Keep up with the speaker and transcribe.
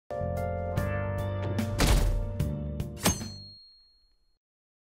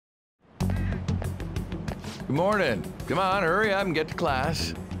Good morning. Come on, hurry up and get to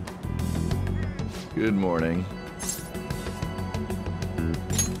class. Good morning.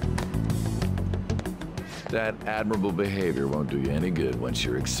 That admirable behavior won't do you any good once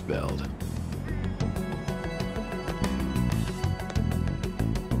you're expelled.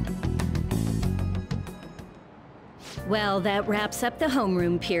 Well, that wraps up the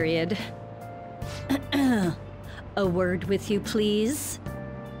homeroom period. A word with you, please?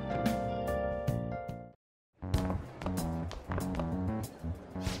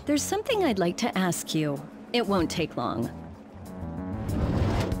 There's something I'd like to ask you. It won't take long.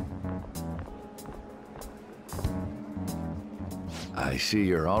 I see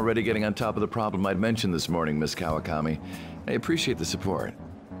you're already getting on top of the problem I'd mentioned this morning, Miss Kawakami. I appreciate the support.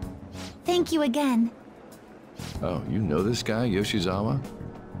 Thank you again. Oh, you know this guy, Yoshizawa?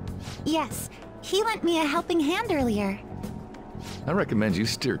 Yes, he lent me a helping hand earlier. I recommend you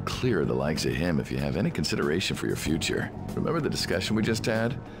steer clear of the likes of him if you have any consideration for your future. Remember the discussion we just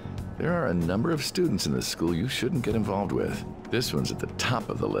had? There are a number of students in this school you shouldn't get involved with. This one's at the top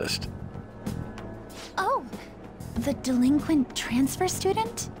of the list. Oh, the delinquent transfer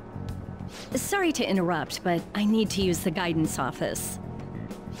student? Sorry to interrupt, but I need to use the guidance office.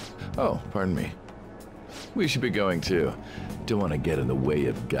 Oh, pardon me. We should be going too. Don't want to get in the way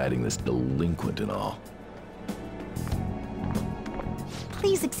of guiding this delinquent and all.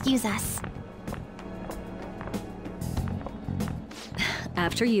 Please excuse us.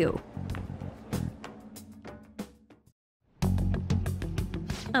 After you.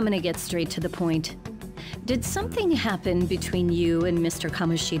 I'm gonna get straight to the point. Did something happen between you and Mr.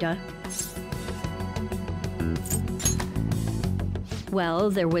 Kamoshida? Well,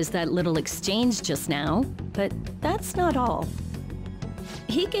 there was that little exchange just now, but that's not all.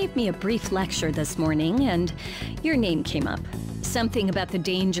 He gave me a brief lecture this morning, and your name came up. Something about the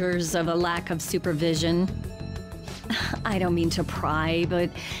dangers of a lack of supervision. I don't mean to pry, but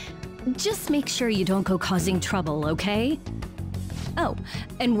just make sure you don't go causing trouble, okay? Oh,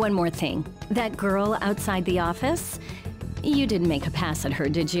 and one more thing. That girl outside the office? You didn't make a pass at her,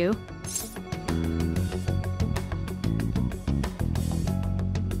 did you?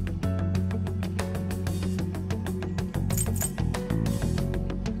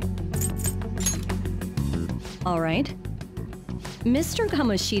 All right. Mr.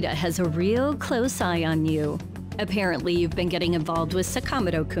 Kamoshida has a real close eye on you. Apparently, you've been getting involved with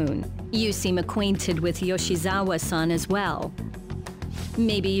Sakamoto-kun. You seem acquainted with Yoshizawa-san as well.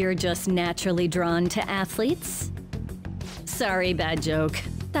 Maybe you're just naturally drawn to athletes? Sorry, bad joke.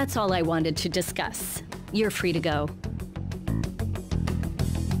 That's all I wanted to discuss. You're free to go.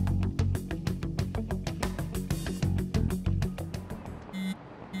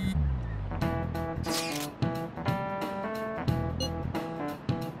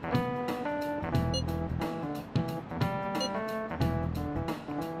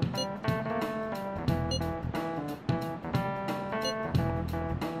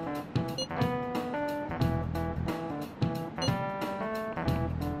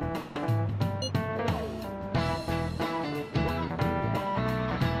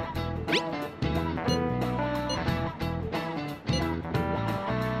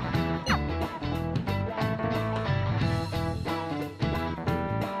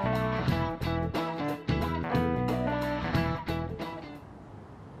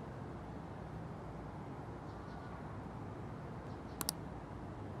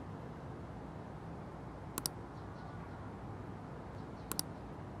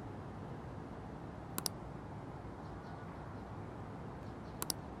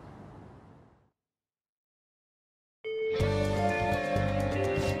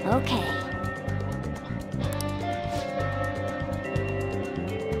 Okay.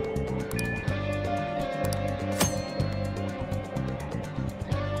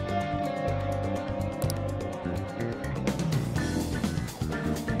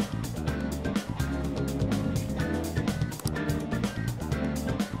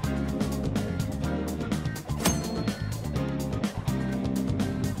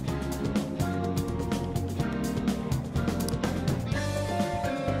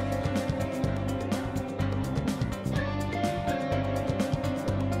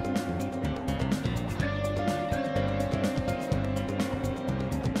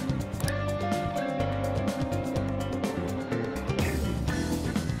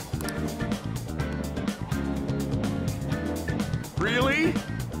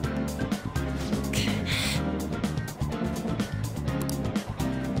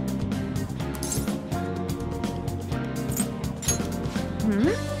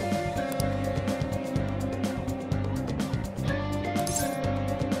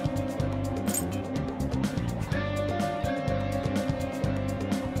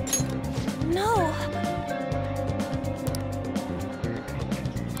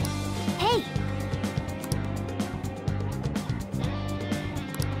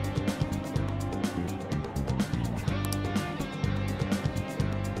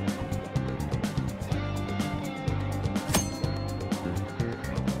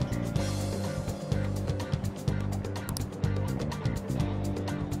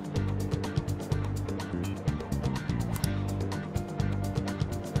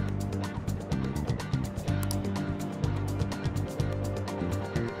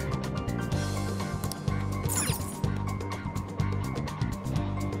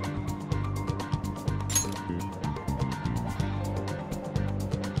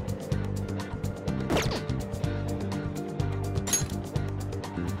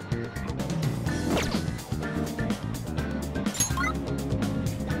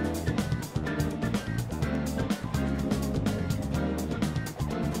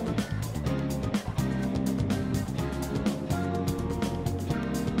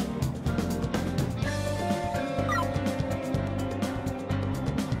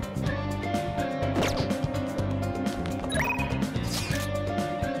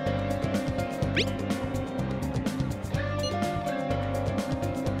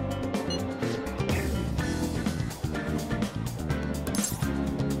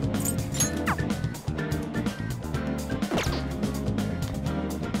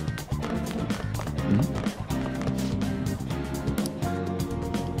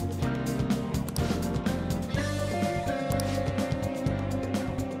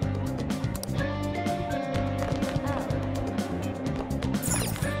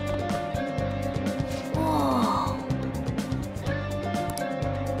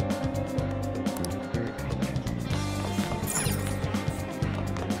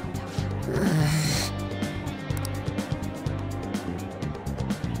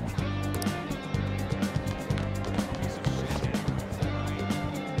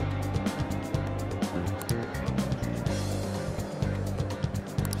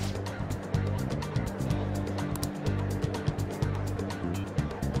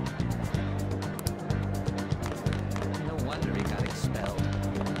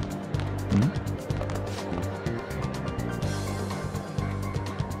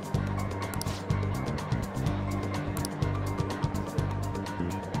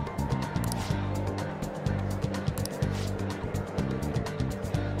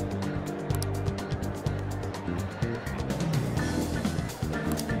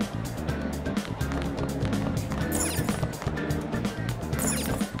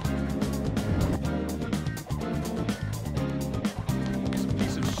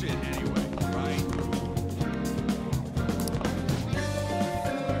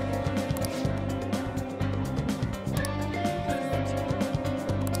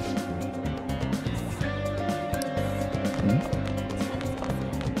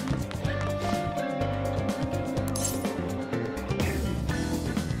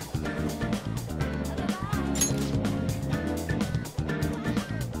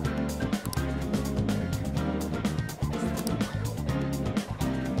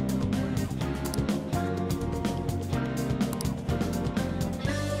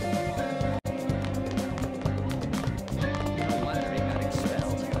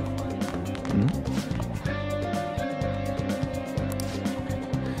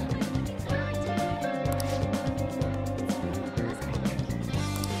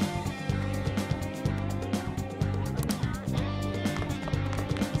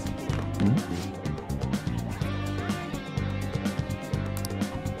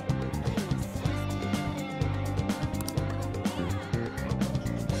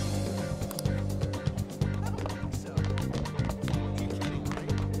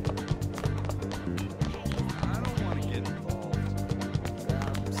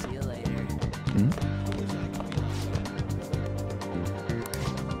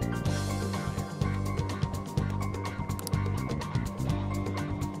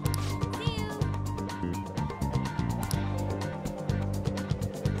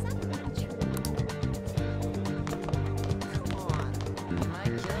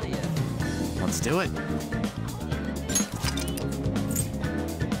 Let's do it.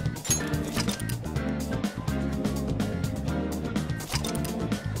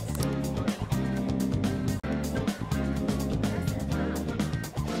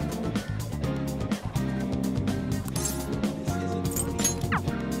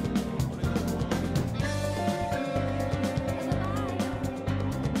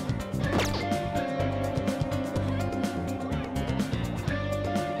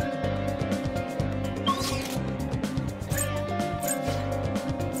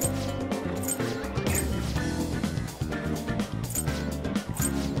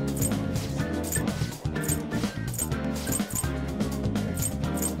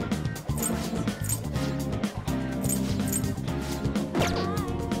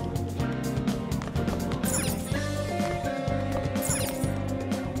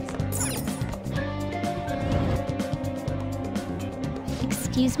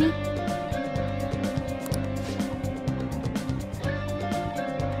 Excuse me?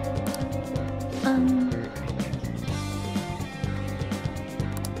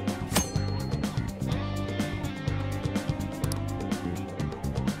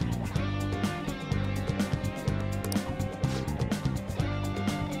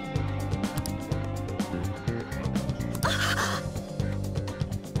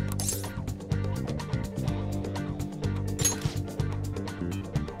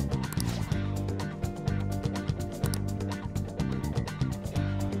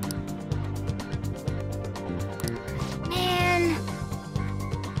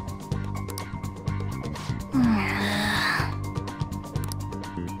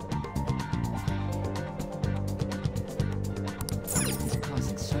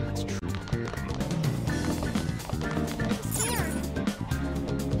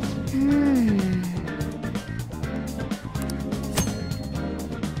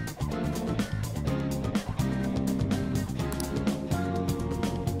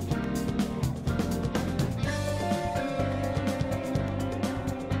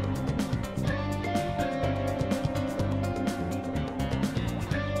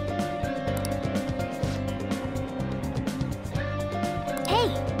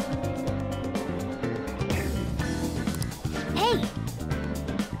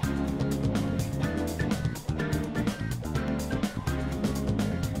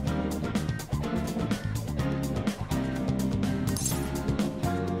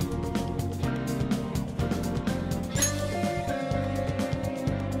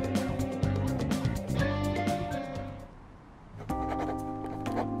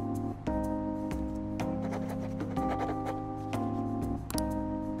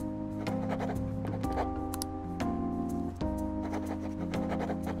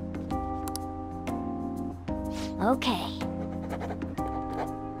 Okay.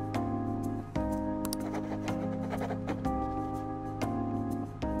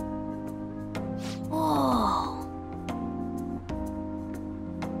 Whoa.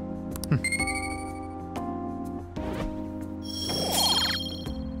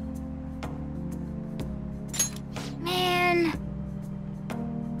 Man.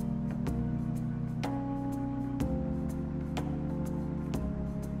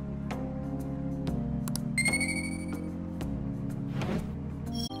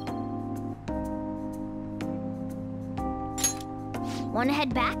 Wanna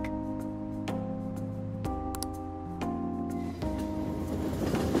head back?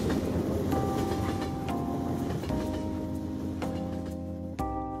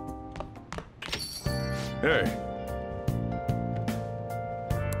 Hey.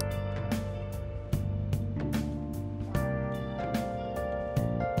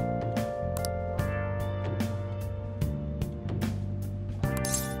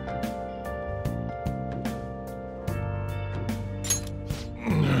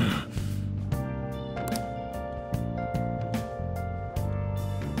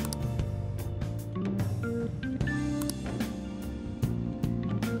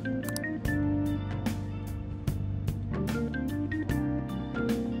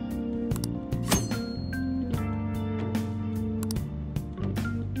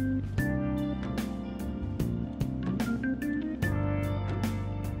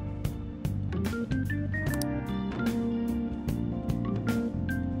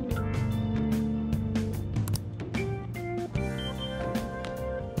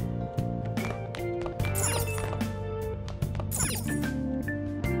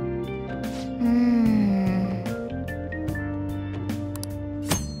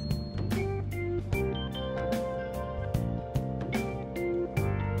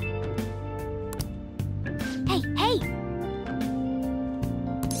 Hey, hey!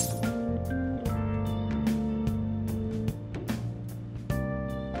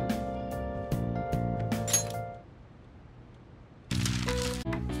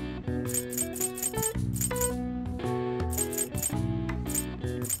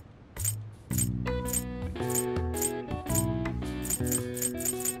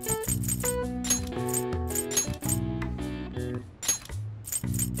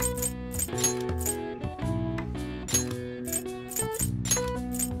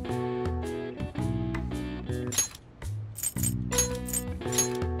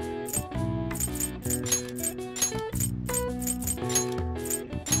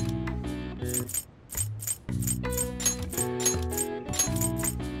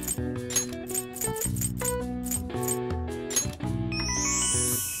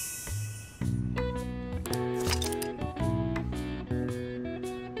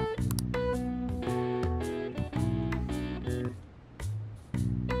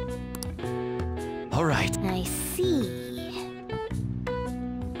 All right. I see.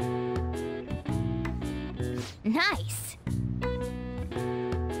 Nice.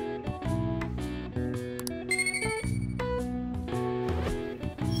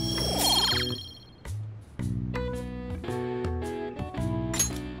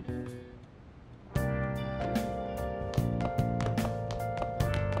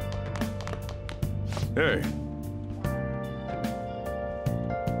 Hey.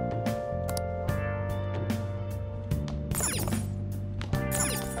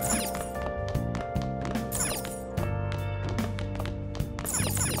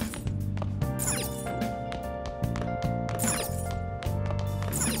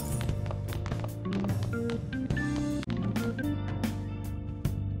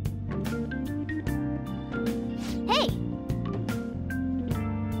 Hey!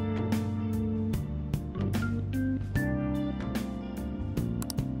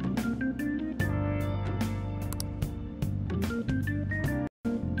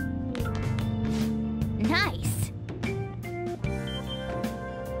 Nice.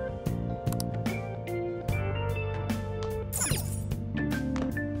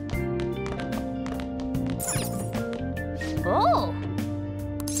 Oh!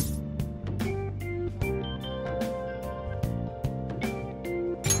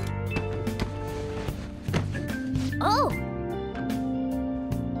 Oh!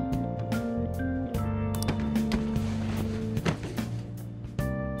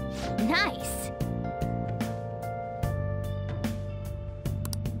 Nice.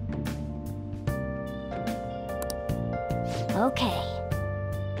 Okay.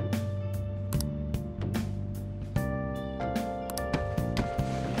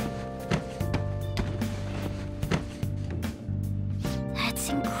 That's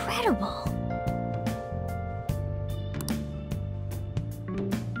incredible.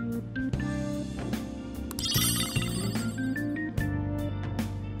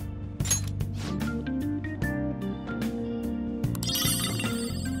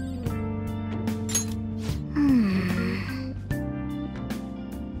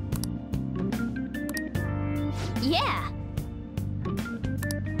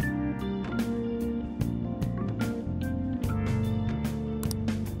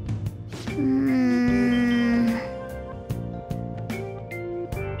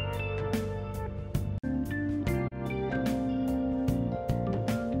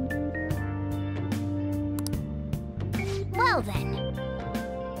 Well then.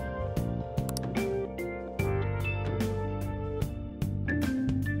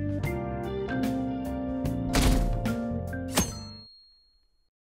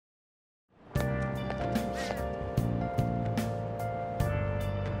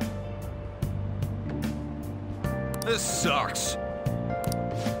 This sucks.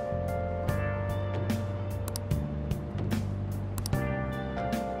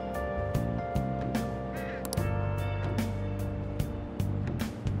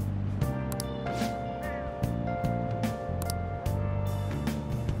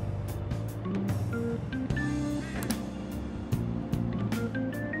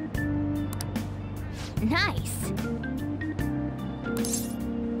 Nice.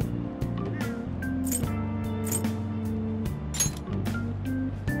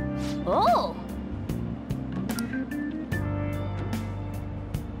 Oh!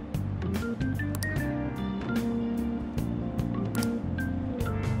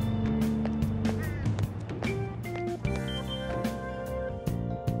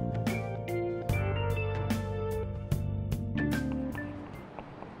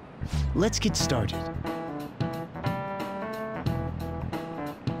 Let's get started.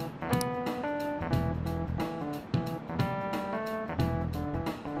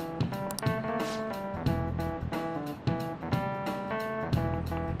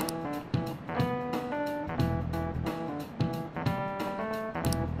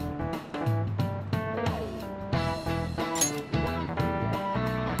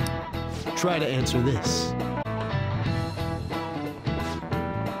 Try to answer this.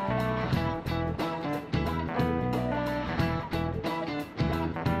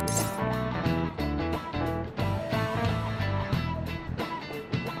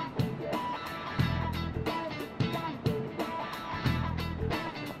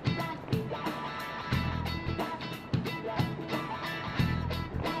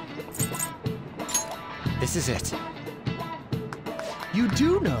 This is it. You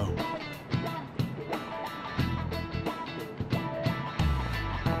do know.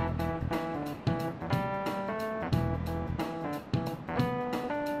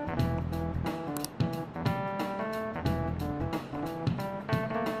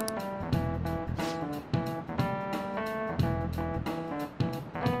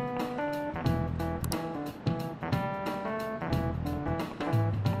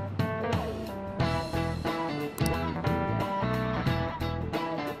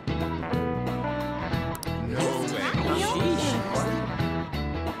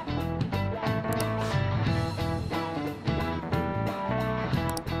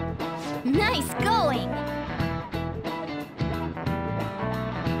 Nice going!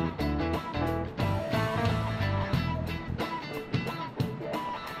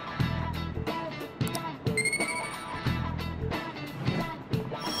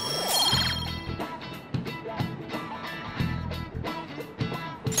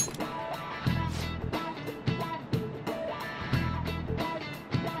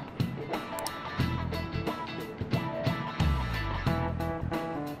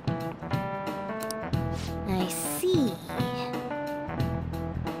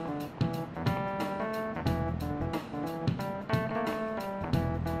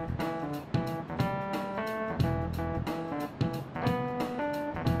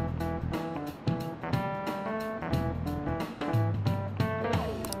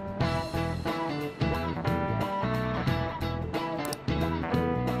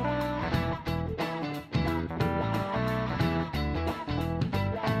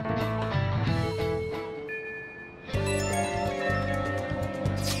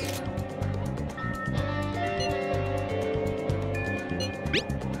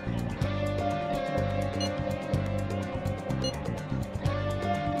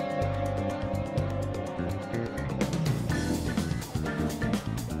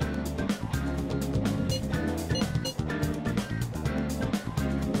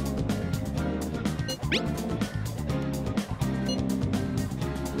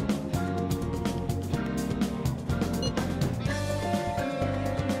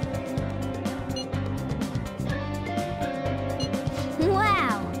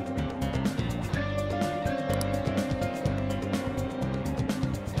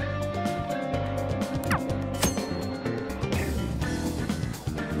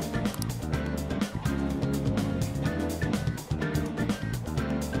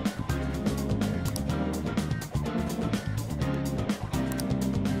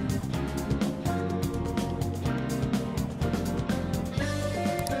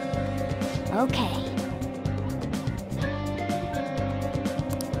 Okay.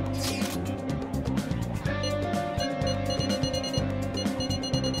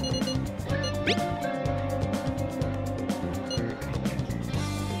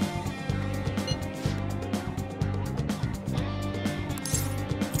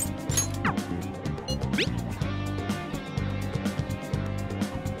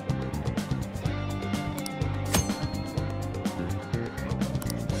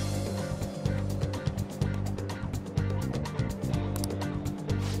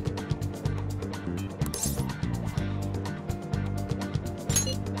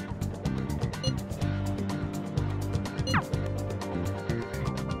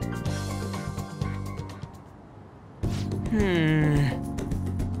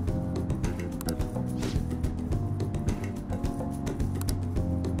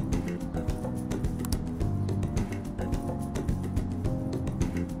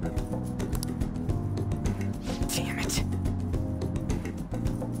 Damn it.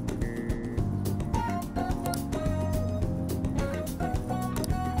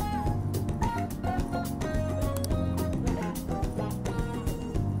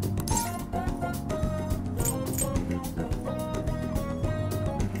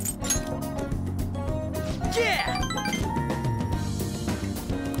 Yeah!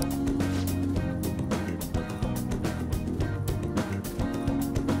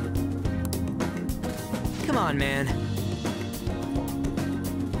 Come on, man.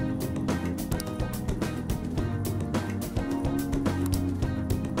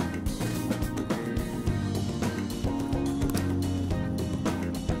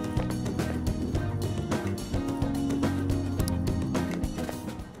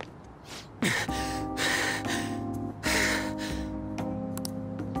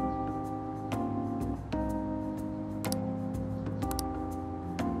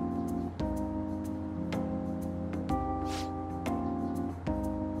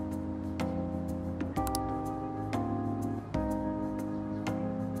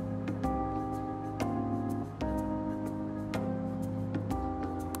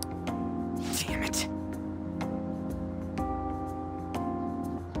 Damn it.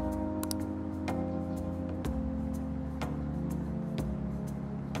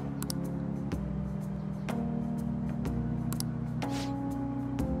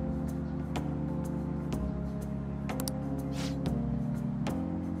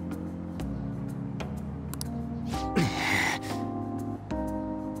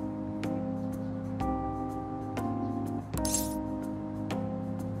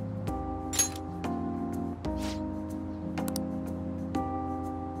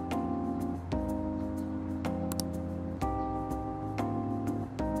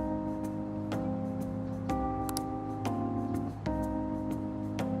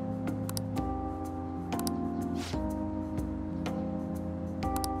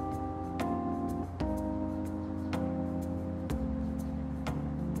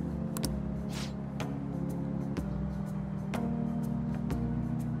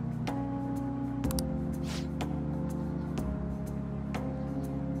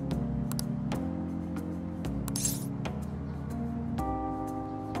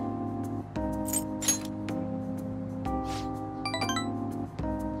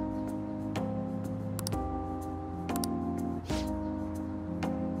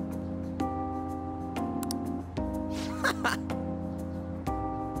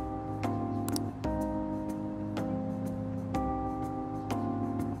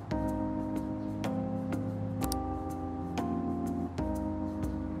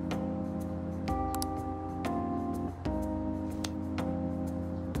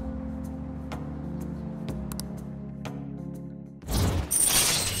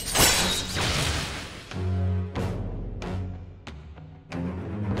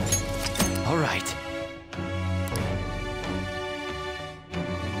 All right.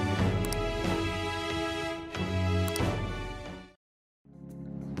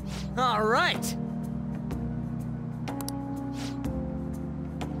 All right.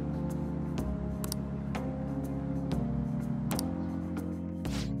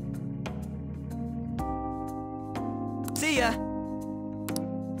 See ya.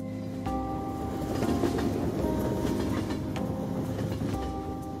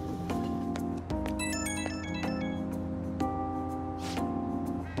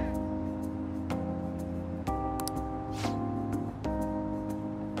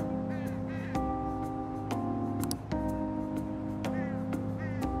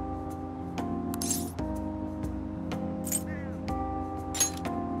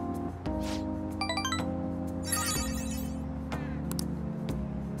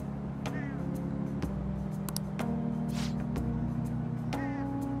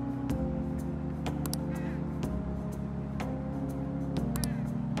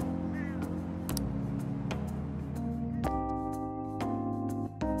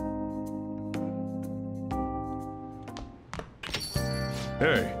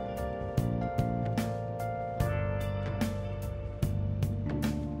 Hey.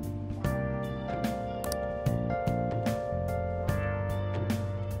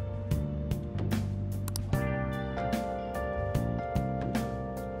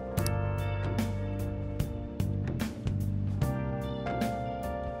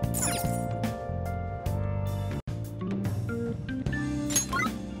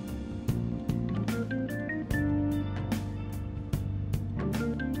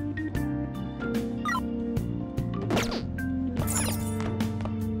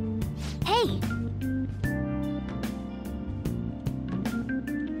 Hey!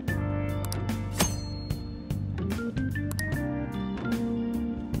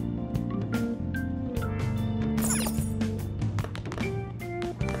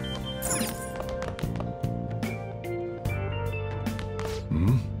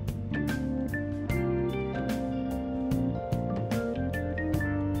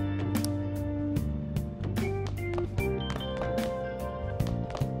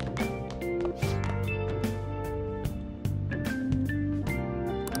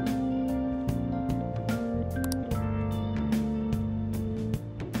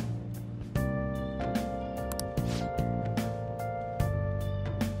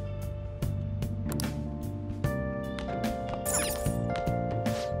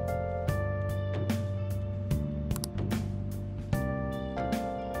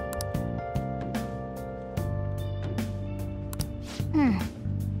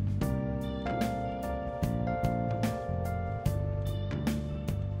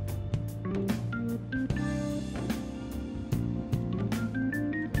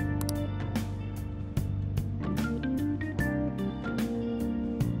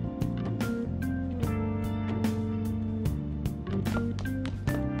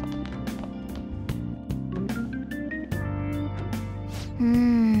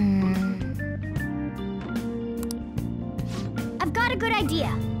 I've got a good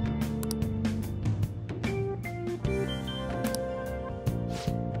idea.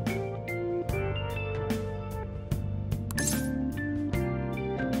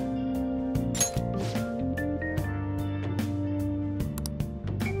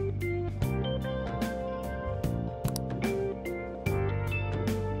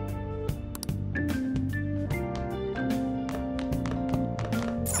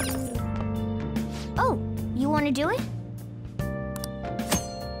 Oh, you want to do it?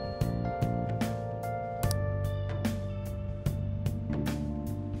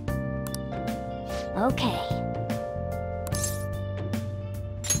 Okay.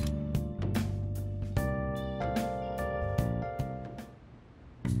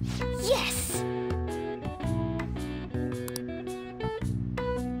 Yes!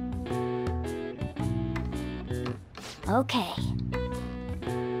 Okay.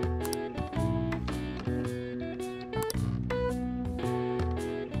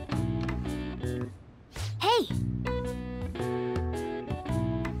 Hey!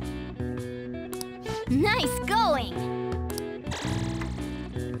 Nice going!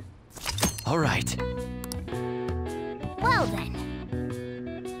 All right. Well then.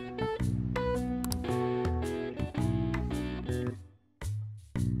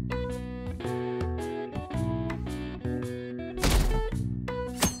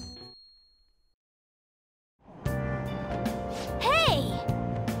 Hey!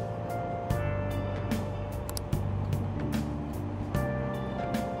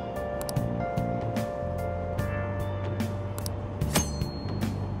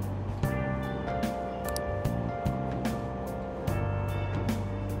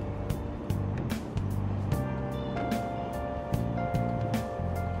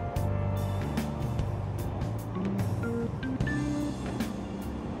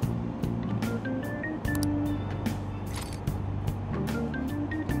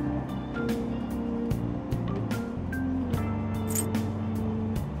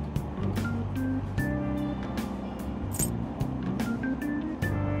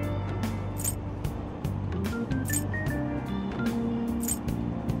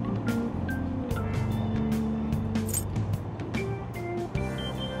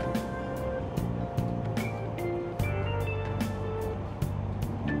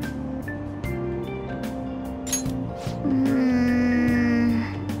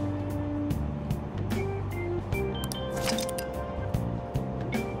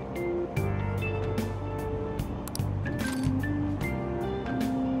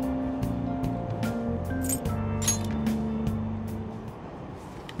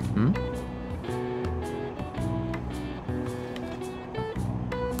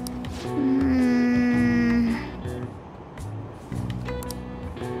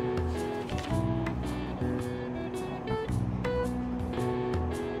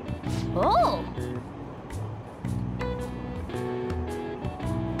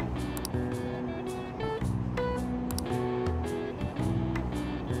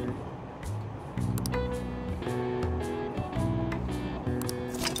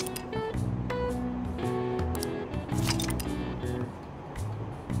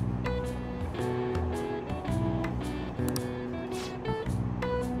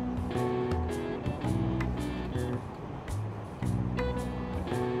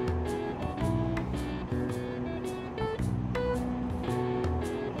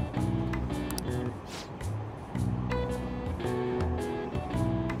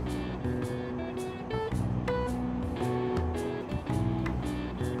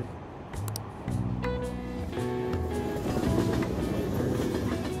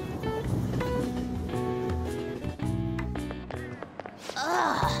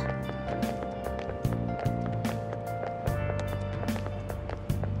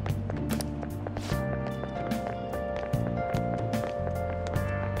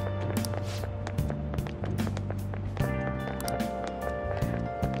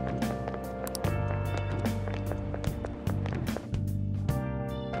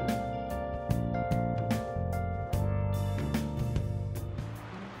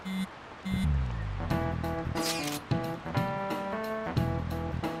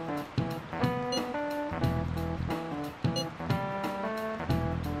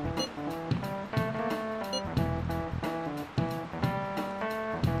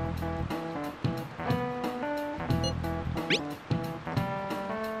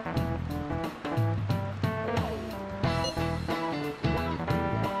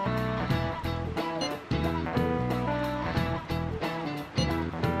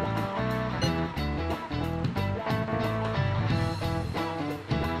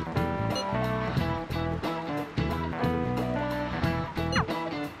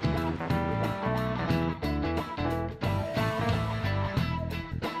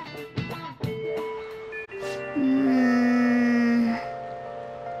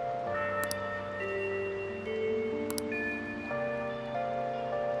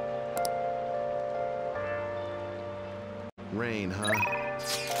 Rain, huh?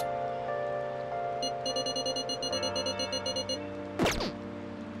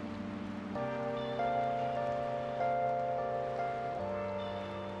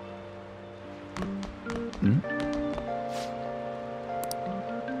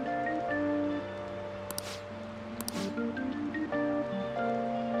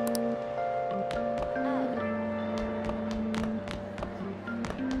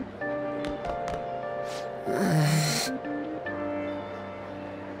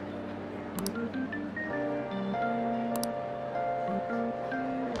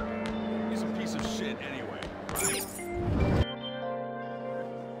 He's a piece of shit anyway, right?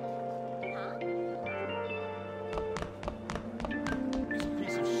 He's a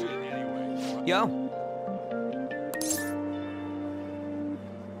piece of shit anyway. Yo.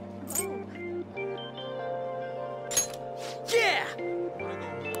 Yeah!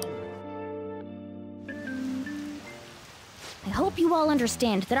 I hope you all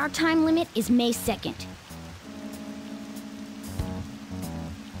understand that our time limit is May 2nd.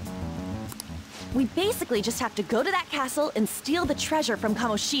 We basically just have to go to that castle and steal the treasure from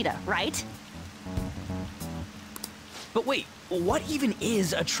Kamoshida, right? But wait, what even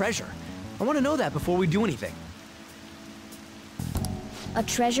is a treasure? I want to know that before we do anything. A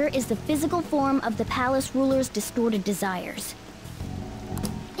treasure is the physical form of the palace ruler's distorted desires.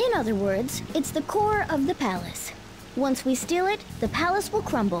 In other words, it's the core of the palace. Once we steal it, the palace will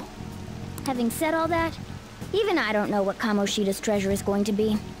crumble. Having said all that, even I don't know what Kamoshida's treasure is going to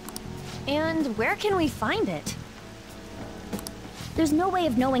be. And where can we find it? There's no way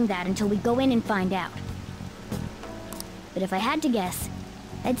of knowing that until we go in and find out. But if I had to guess,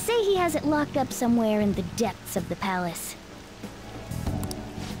 I'd say he has it locked up somewhere in the depths of the palace.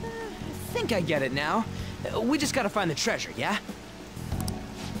 I think I get it now. We just gotta find the treasure, yeah?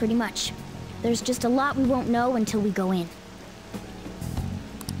 Pretty much. There's just a lot we won't know until we go in.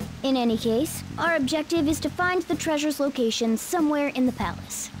 In any case, our objective is to find the treasure's location somewhere in the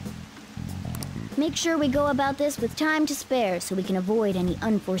palace. Make sure we go about this with time to spare so we can avoid any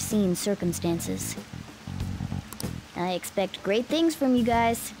unforeseen circumstances. I expect great things from you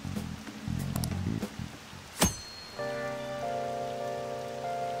guys.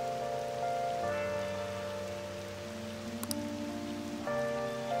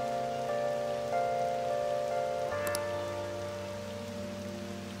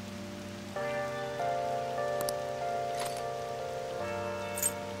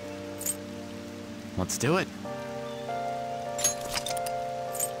 Let's do it.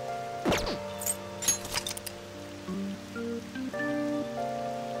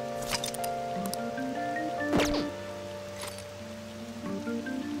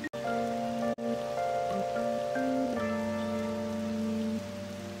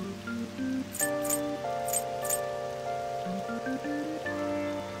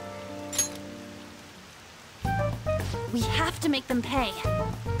 We have to make them pay.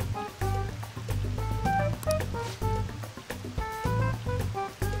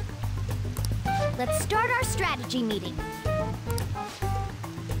 Let's start our strategy meeting.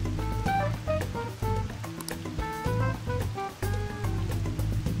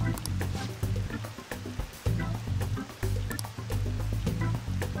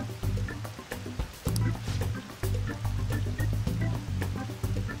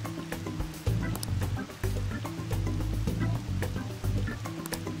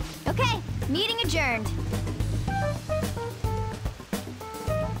 Okay, meeting adjourned.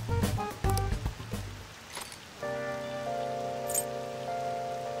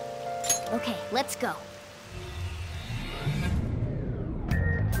 Okay, let's go.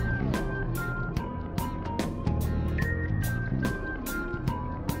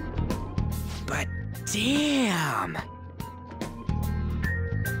 But damn!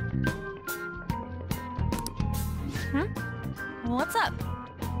 What's up?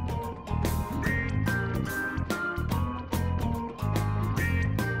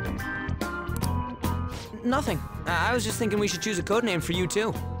 Nothing. I was just thinking we should choose a code name for you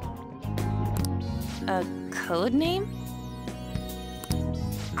too. A code name?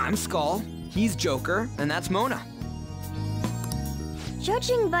 I'm Skull, he's Joker, and that's Mona.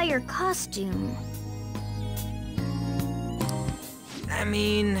 Judging by your costume, I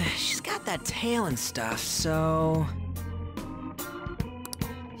mean, she's got that tail and stuff, so...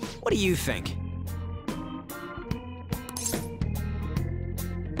 What do you think?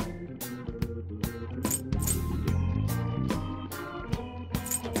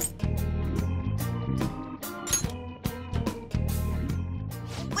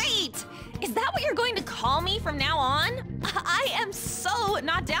 Wait! Is that what you're going to call me from now on? I am so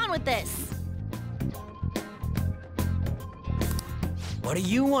not down with this. What do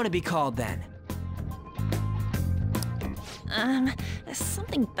you want to be called then?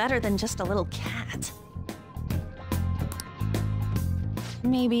 Something better than just a little cat.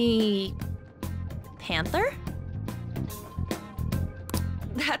 Maybe... Panther?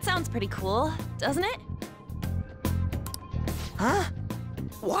 That sounds pretty cool, doesn't it? Huh?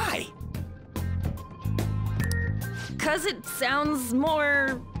 Why? 'Cause it sounds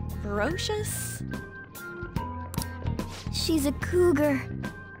more... ferocious? She's a cougar.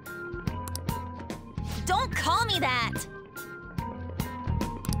 Don't call me that!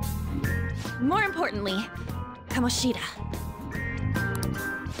 More importantly, Kamoshida.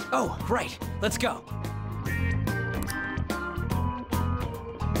 Oh, right. Let's go.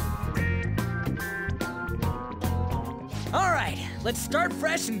 All right, let's start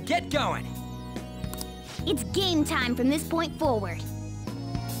fresh and get going. It's game time from this point forward.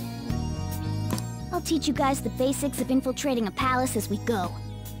 I'll teach you guys the basics of infiltrating a palace as we go.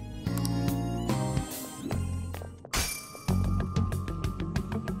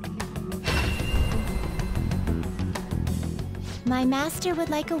 My master would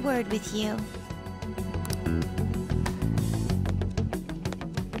like a word with you.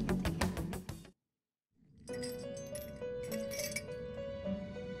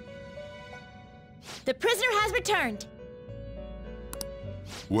 The prisoner has returned.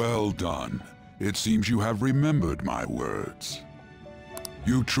 Well done. It seems you have remembered my words.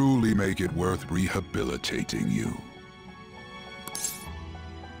 You truly make it worth rehabilitating you.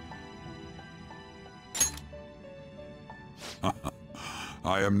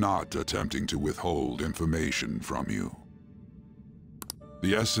 I am not attempting to withhold information from you.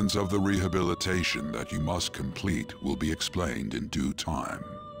 The essence of the rehabilitation that you must complete will be explained in due time.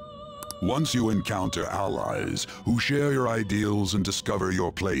 Once you encounter allies who share your ideals and discover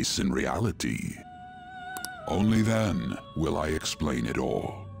your place in reality, only then will I explain it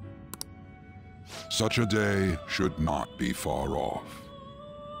all. Such a day should not be far off.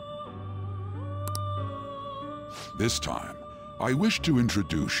 This time, I wish to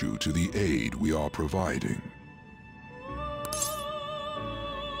introduce you to the aid we are providing.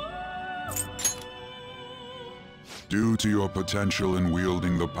 Due to your potential in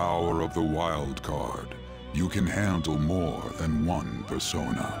wielding the power of the wild card, you can handle more than one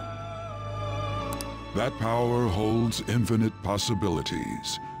persona. That power holds infinite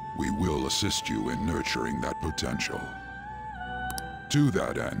possibilities. We will assist you in nurturing that potential. To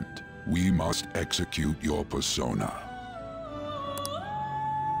that end, we must execute your persona.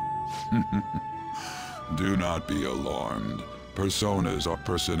 Do not be alarmed. Personas are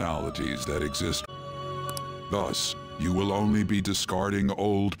personalities that exist. Thus, you will only be discarding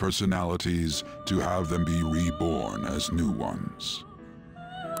old personalities to have them be reborn as new ones.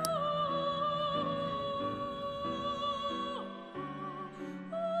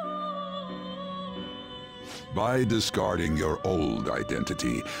 By discarding your old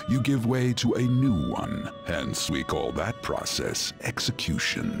identity, you give way to a new one. Hence, we call that process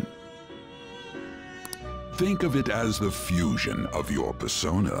execution. Think of it as the fusion of your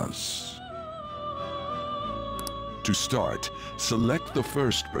personas. To start, select the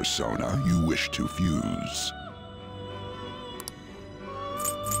first persona you wish to fuse.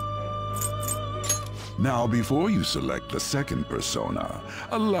 Now, before you select the second persona,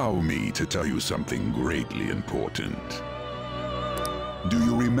 allow me to tell you something greatly important. Do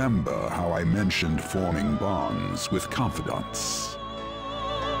you remember how I mentioned forming bonds with confidants?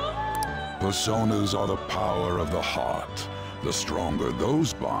 Personas are the power of the heart. The stronger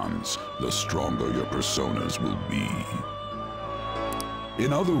those bonds, the stronger your personas will be.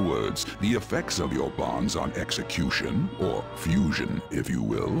 In other words, the effects of your bonds on execution, or fusion, if you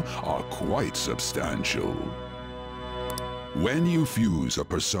will, are quite substantial. When you fuse a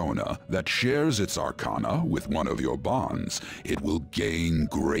persona that shares its arcana with one of your bonds, it will gain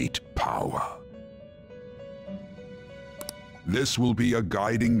great power. This will be a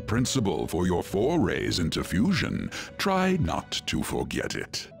guiding principle for your forays into fusion. Try not to forget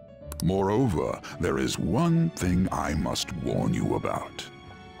it. Moreover, there is one thing I must warn you about.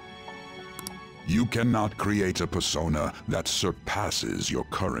 You cannot create a persona that surpasses your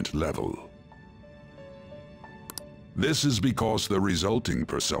current level. This is because the resulting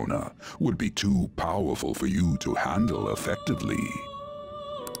persona would be too powerful for you to handle effectively.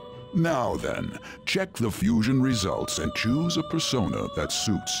 Now then, check the fusion results and choose a persona that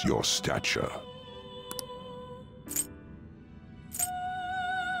suits your stature.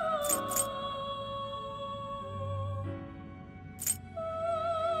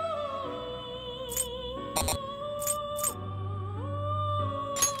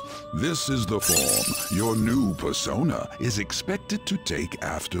 This is the form your new persona is expected to take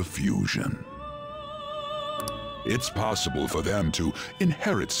after fusion. It's possible for them to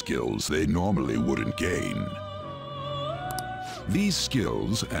inherit skills they normally wouldn't gain. These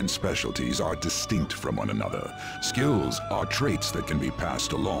skills and specialties are distinct from one another. Skills are traits that can be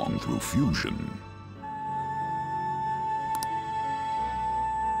passed along through fusion.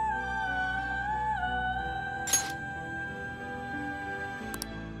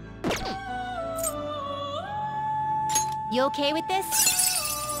 You okay with this?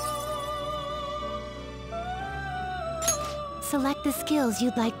 Select the skills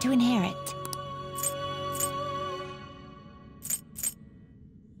you'd like to inherit.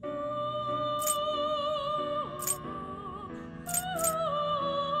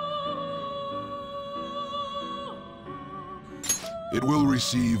 It will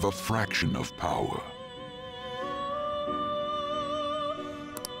receive a fraction of power.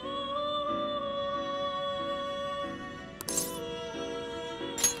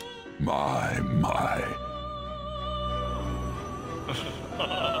 My.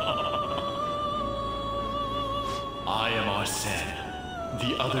 I am Arsene,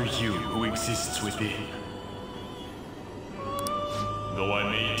 the other you who exists within. Though I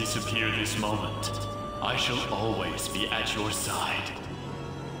may disappear this moment, I shall always be at your side.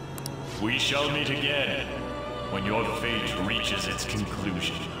 We shall meet again when your fate reaches its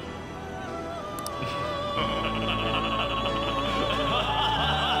conclusion.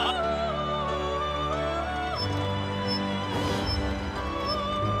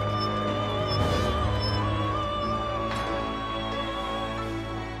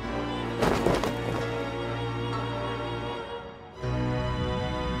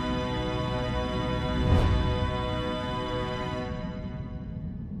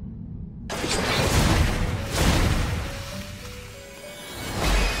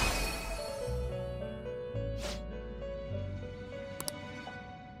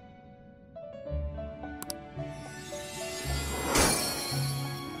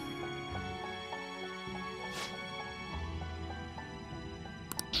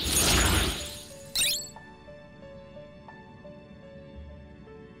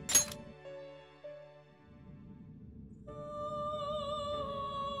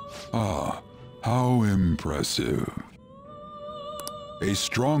 Ah, how impressive. A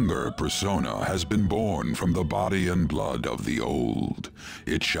stronger persona has been born from the body and blood of the old.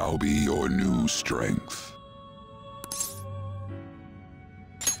 It shall be your new strength.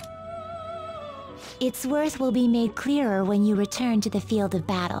 Its worth will be made clearer when you return to the field of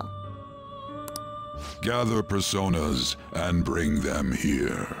battle. Gather personas and bring them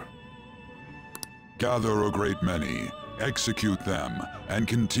here. Gather a great many, execute them, and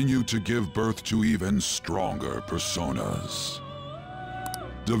continue to give birth to even stronger personas.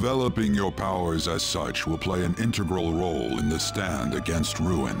 Developing your powers as such will play an integral role in the stand against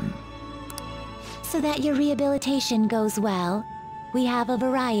ruin. So that your rehabilitation goes well, we have a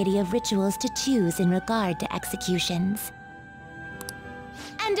variety of rituals to choose in regard to executions.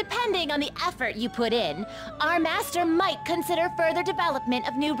 And depending on the effort you put in, our master might consider further development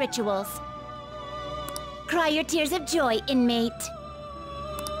of new rituals. Cry your tears of joy, inmate.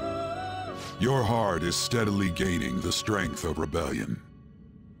 Your heart is steadily gaining the strength of rebellion.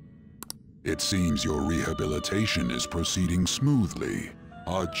 It seems your rehabilitation is proceeding smoothly.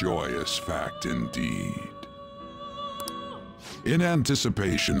 A joyous fact indeed. In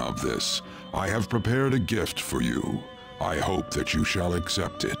anticipation of this, I have prepared a gift for you. I hope that you shall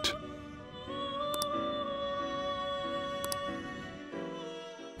accept it.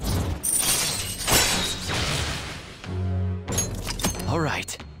 All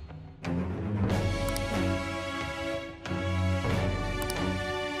right.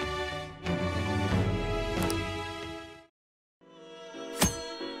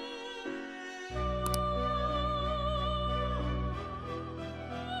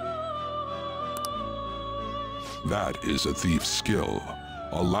 That is a thief's skill,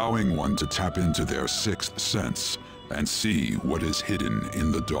 allowing one to tap into their sixth sense and see what is hidden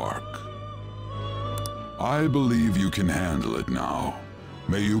in the dark. I believe you can handle it now.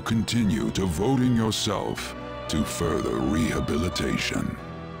 May you continue devoting yourself to further rehabilitation.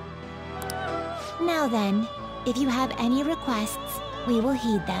 Now then, if you have any requests, we will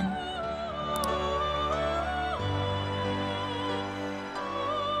heed them.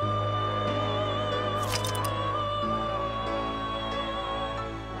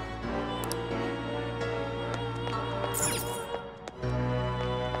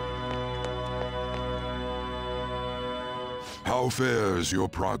 How fares your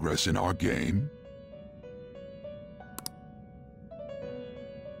progress in our game?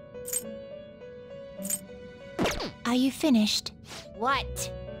 Are you finished? What?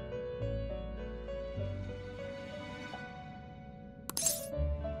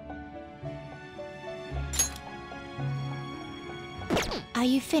 Are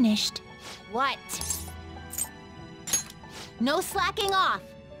you finished? What? No slacking off!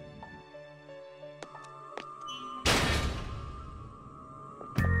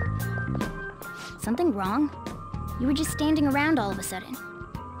 Something wrong? You were just standing around all of a sudden.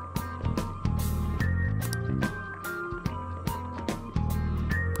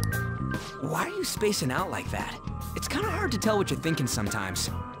 Why are you spacing out like that? It's kind of hard to tell what you're thinking sometimes.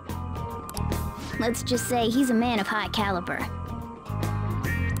 Let's just say he's a man of high caliber.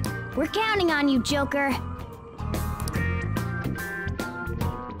 We're counting on you, Joker.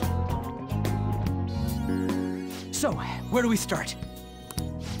 So, where do we start?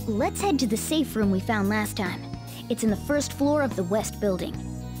 Let's head to the safe room we found last time. It's in the first floor of the west building.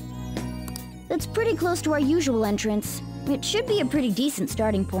 That's pretty close to our usual entrance. It should be a pretty decent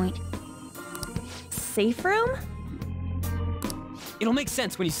starting point. Safe room? It'll make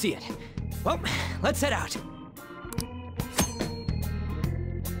sense when you see it. Well, let's head out.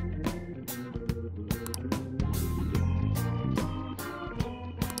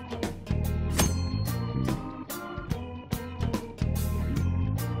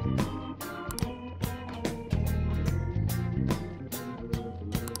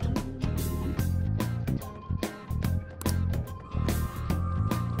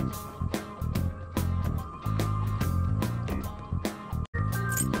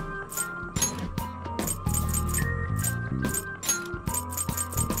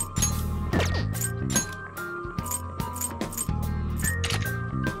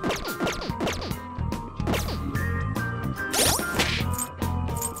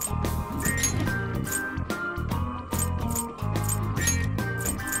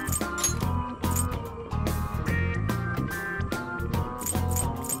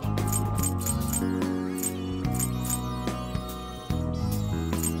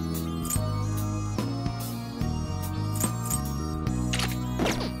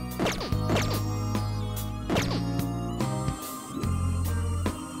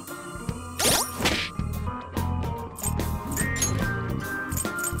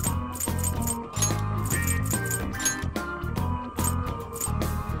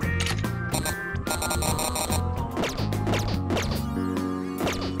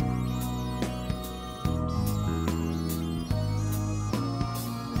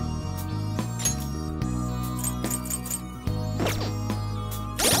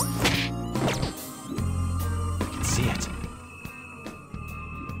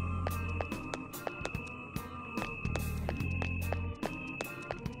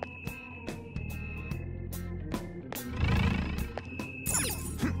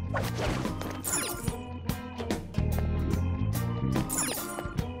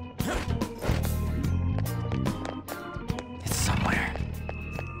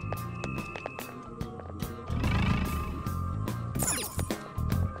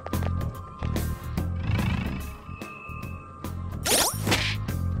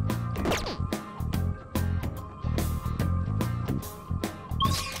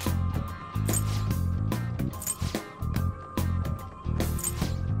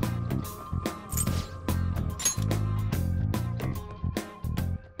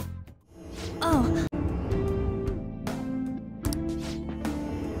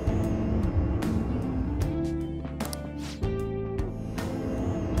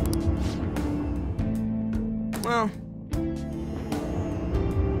 Well...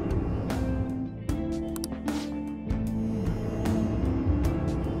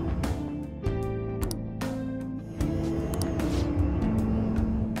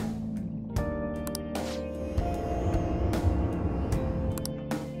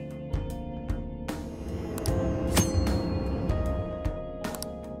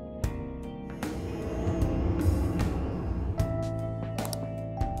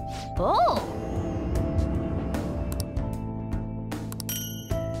 Oh!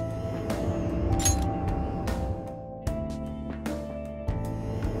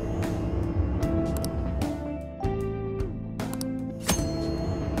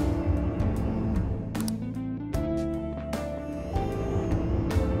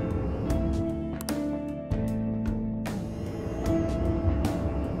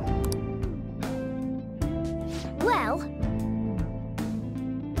 Well...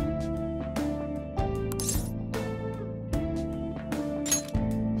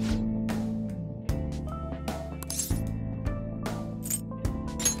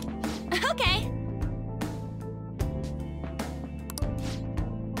 Okay.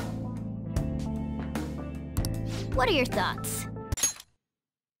 What are your thoughts?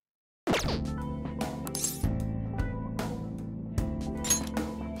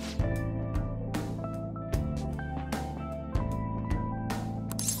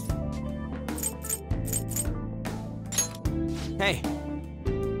 Hey.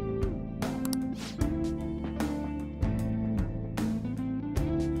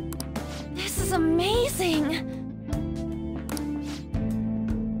 This is amazing!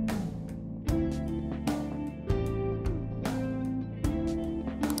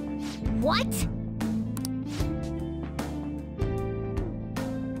 What?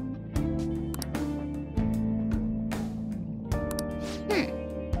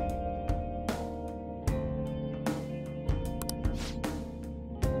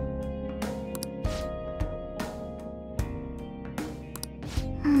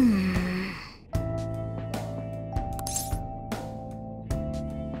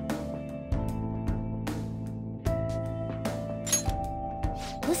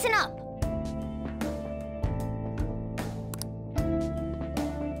 Listen up.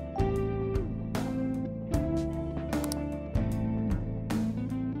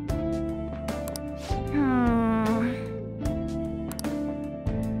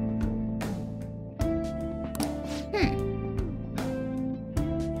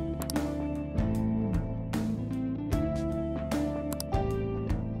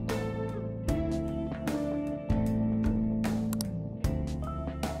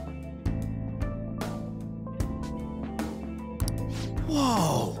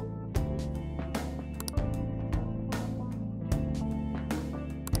 Whoa!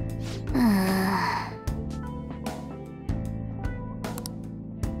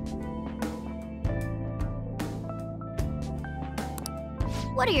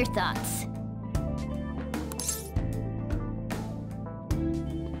 What are your thoughts?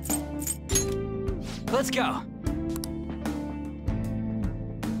 Let's go.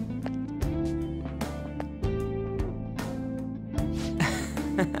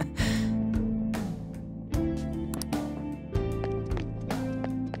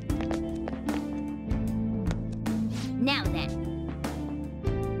 Now then.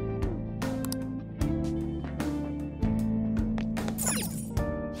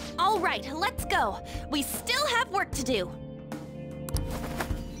 All right, let's go. We still have work to do.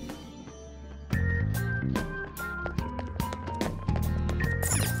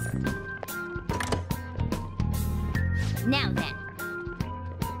 Now then.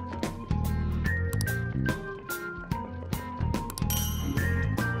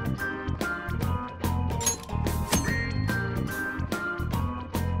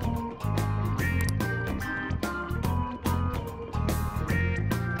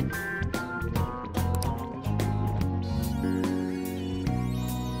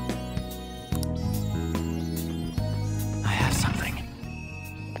 I have something.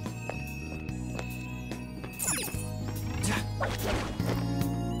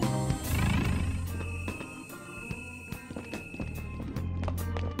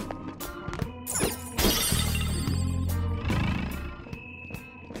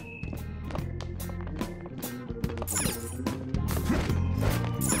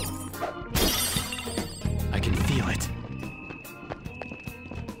 I can feel it.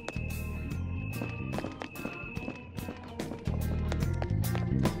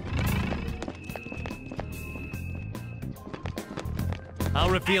 I'll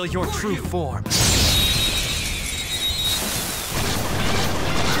reveal your true form. Now's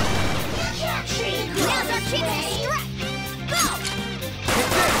our chance to strike! Go!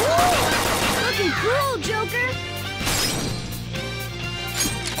 Looking cool, Joker!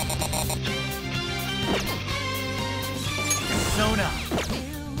 Persona!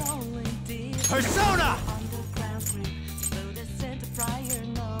 Persona!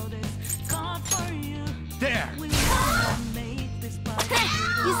 There!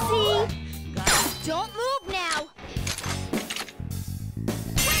 You see? Don't move now!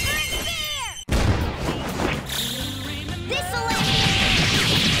 This'll end!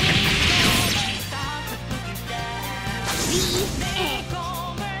 The end!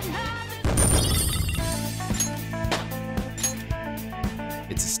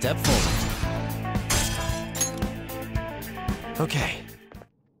 It's a step forward. Okay.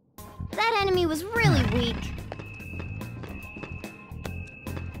 That enemy was really weak.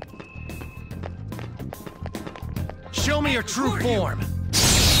 Show me your true form.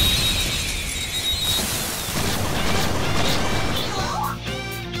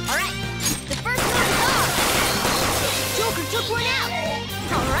 All right, the first one is off. Joker took one out.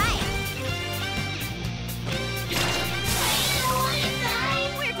 All right.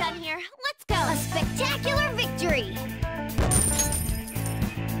 We're done here. Let's go. A spectacular victory.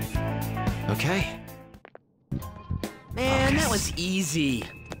 Okay. Man, that was easy.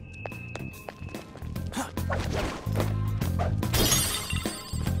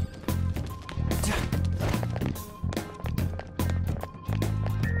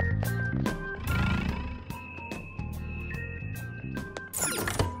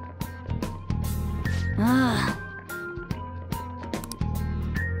 Ah.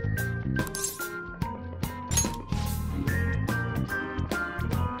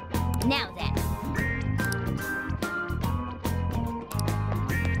 Now then.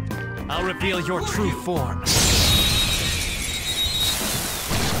 I'll reveal your true form.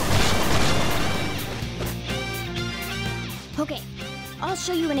 Okay, I'll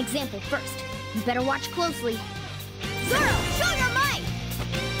show you an example first. You better watch closely. Zoro, show your might!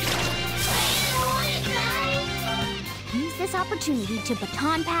 Use this opportunity to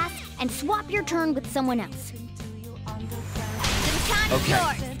baton pass and swap your turn with someone else. The baton is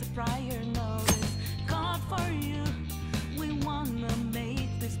yours!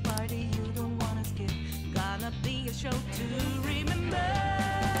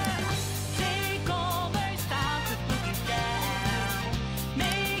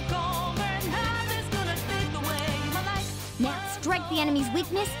 Now strike the enemy's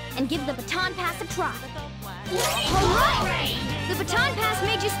weakness and give the baton pass a try. Alright! The baton pass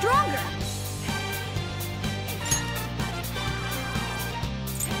made you stronger!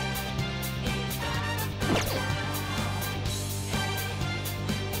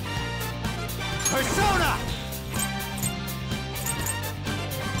 Persona!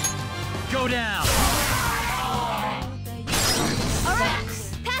 Go down! Alright!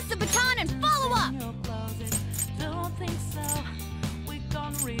 Pass the baton and follow up!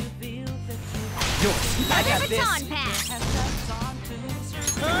 Yours! I got this! Baton pass!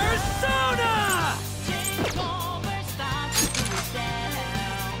 Persona!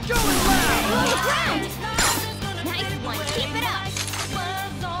 Going loud! Nice one, keep it up!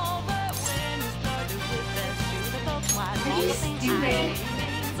 Are you stupid?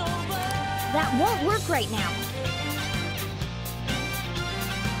 That won't work right now.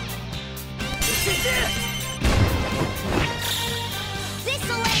 This is it!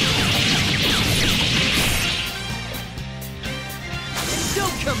 This'll end it!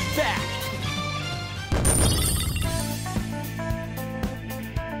 Don't come back!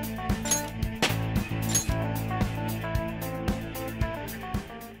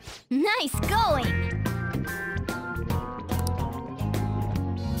 Nice going!